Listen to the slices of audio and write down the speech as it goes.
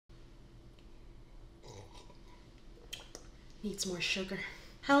Needs more sugar.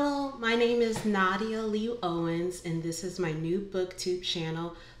 Hello, my name is Nadia Lee Owens, and this is my new Booktube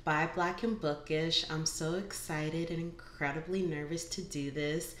channel by Black and Bookish. I'm so excited and incredibly nervous to do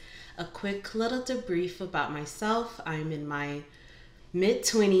this. A quick little debrief about myself. I'm in my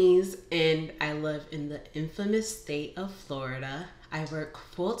mid-20s and I live in the infamous state of Florida. I work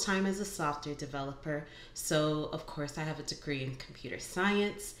full-time as a software developer, so of course I have a degree in computer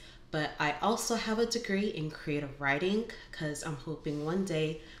science, but I also have a degree in creative writing because I'm hoping one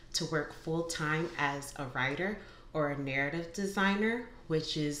day to work full-time as a writer or a narrative designer,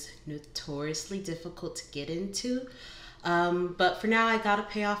 which is notoriously difficult to get into. But for now, I gotta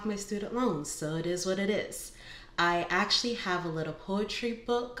pay off my student loans, so it is what it is. I actually have a little poetry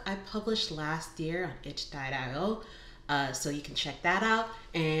book I published last year on itch.io, so you can check that out.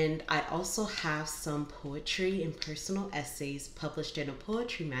 And I also have some poetry and personal essays published in a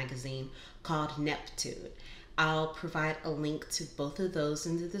poetry magazine called Neptune. I'll provide a link to both of those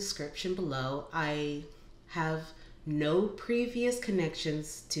in the description below. I have no previous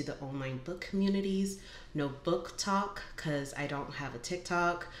connections to the online book communities, no book talk because I don't have a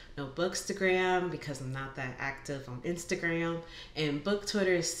TikTok, no Bookstagram because I'm not that active on Instagram, and book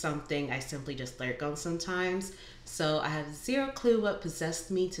Twitter is something I simply just lurk on sometimes. So I have zero clue what possessed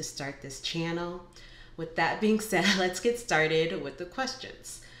me to start this channel. With that being said, let's get started with the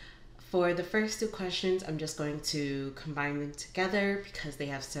questions. For the first two questions, I'm just going to combine them together because they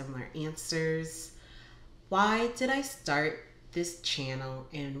have similar answers. Why did I start this channel,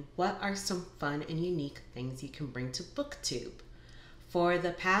 and what are some fun and unique things you can bring to Booktube? For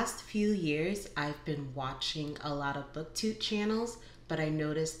the past few years, I've been watching a lot of Booktube channels, but I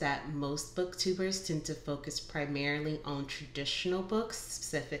noticed that most Booktubers tend to focus primarily on traditional books,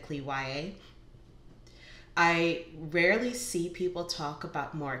 specifically YA. I rarely see people talk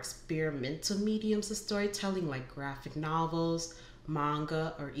about more experimental mediums of storytelling like graphic novels,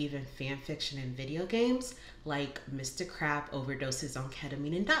 manga, or even fan fiction and video games like Mr. Crab overdoses on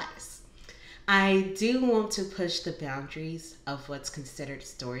ketamine and dies. I do want to push the boundaries of what's considered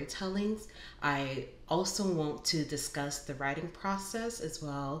storytelling. I also want to discuss the writing process as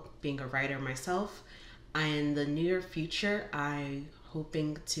well, being a writer myself. In the near future, I'm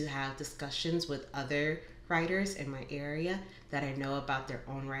hoping to have discussions with other writers in my area that I know about their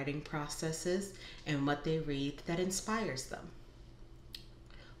own writing processes and what they read that inspires them.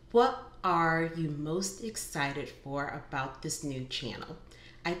 What are you most excited for about this new channel?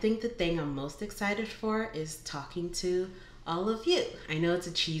 I think the thing I'm most excited for is talking to all of you. I know it's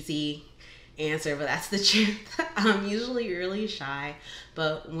a cheesy answer, but that's the truth. I'm usually really shy,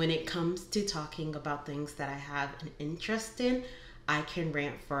 but when it comes to talking about things that I have an interest in, I can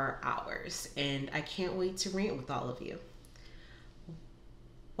rant for hours, and I can't wait to rant with all of you.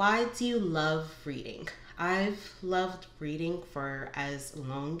 Why do you love reading? I've loved reading for as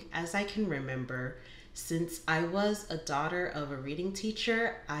long as I can remember. Since I was a daughter of a reading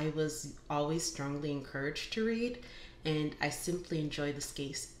teacher, I was always strongly encouraged to read, and I simply enjoy the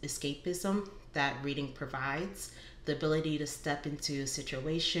escapism that reading provides, the ability to step into a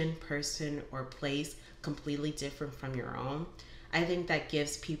situation, person, or place completely different from your own. I think that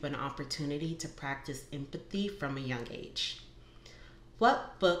gives people an opportunity to practice empathy from a young age.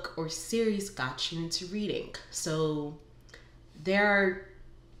 What book or series got you into reading? So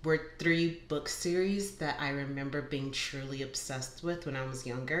were three book series that I remember being truly obsessed with when I was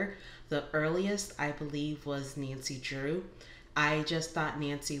younger. The earliest, I believe, was Nancy Drew. I just thought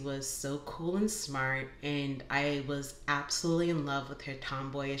Nancy was so cool and smart, and I was absolutely in love with her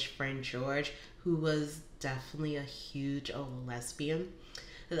tomboyish friend George, who was definitely a huge old lesbian.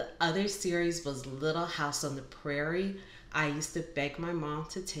 The other series was Little House on the Prairie. I used to beg my mom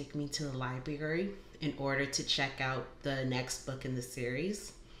to take me to the library in order to check out the next book in the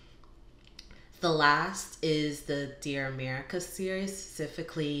series. The last is the Dear America series,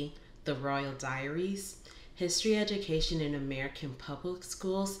 specifically the Royal Diaries. History education in American public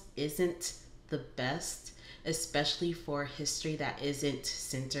schools isn't the best, especially for history that isn't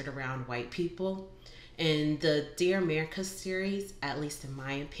centered around white people. And the Dear America series, at least in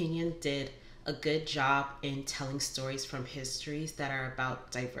my opinion, did a good job in telling stories from histories that are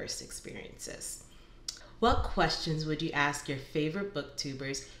about diverse experiences. What questions would you ask your favorite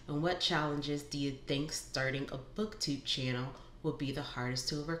booktubers, and what challenges do you think starting a booktube channel will be the hardest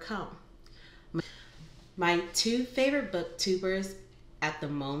to overcome? My two favorite booktubers at the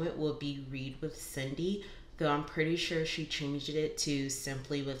moment will be Read with Cindy, though I'm pretty sure she changed it to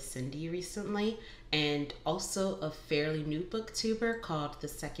Simply with Cindy recently, and also a fairly new booktuber called The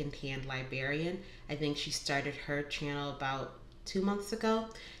Secondhand Librarian. I think she started her channel about 2 months ago,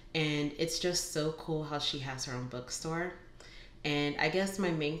 and it's just so cool how she has her own bookstore. And I guess my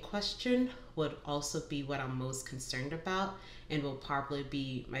main question would also be what I'm most concerned about, and will probably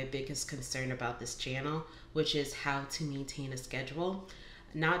be my biggest concern about this channel, which is how to maintain a schedule.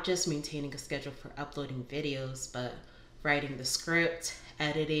 Not just maintaining a schedule for uploading videos, but writing the script,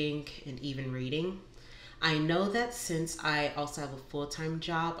 editing, and even reading. I know that since I also have a full-time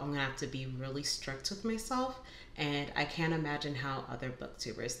job, I'm gonna have to be really strict with myself, and I can't imagine how other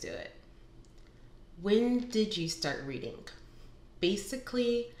booktubers do it. When did you start reading?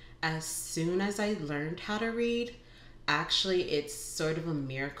 Basically, as soon as I learned how to read. Actually, it's sort of a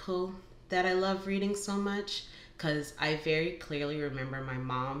miracle that I love reading so much, because I very clearly remember my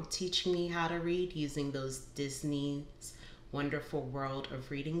mom teaching me how to read using those Disney's Wonderful World of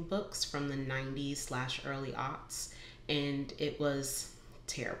Reading books from the 90s/early aughts, and it was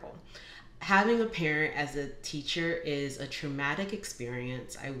terrible. Having a parent as a teacher is a traumatic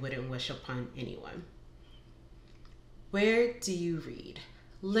experience I wouldn't wish upon anyone. Where do you read?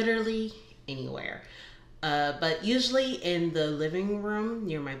 Literally anywhere. But usually in the living room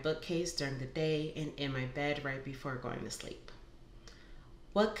near my bookcase during the day, and in my bed right before going to sleep.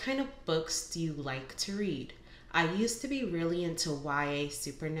 What kind of books do you like to read? I used to be really into YA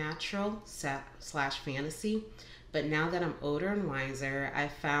supernatural slash fantasy, but now that I'm older and wiser, I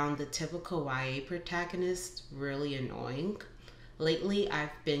found the typical YA protagonist really annoying. Lately, I've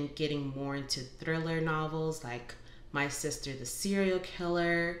been getting more into thriller novels like My Sister the Serial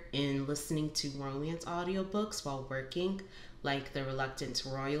Killer, and listening to romance audiobooks while working, like the Reluctant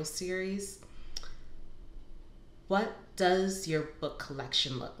Royal series. What does your book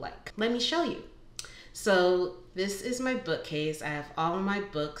collection look like? Let me show you. So this is my bookcase. I have all of my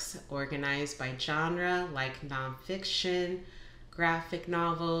books organized by genre, like nonfiction, graphic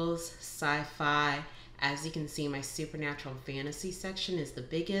novels, sci-fi. As you can see, my supernatural and fantasy section is the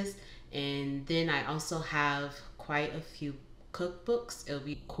biggest. And then I also have quite a few cookbooks. It'll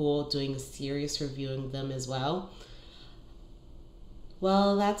be cool doing a series reviewing them as well.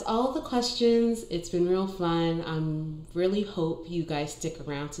 Well, that's all the questions. It's been real fun. I really hope you guys stick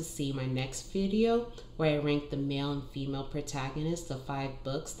around to see my next video where I rank the male and female protagonists of 5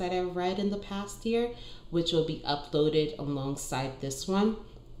 books that I've read in the past year, which will be uploaded alongside this one.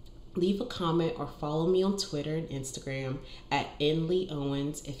 Leave a comment or follow me on Twitter and Instagram at Lee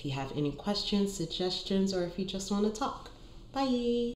Owens if you have any questions, suggestions, or if you just want to talk. Bye!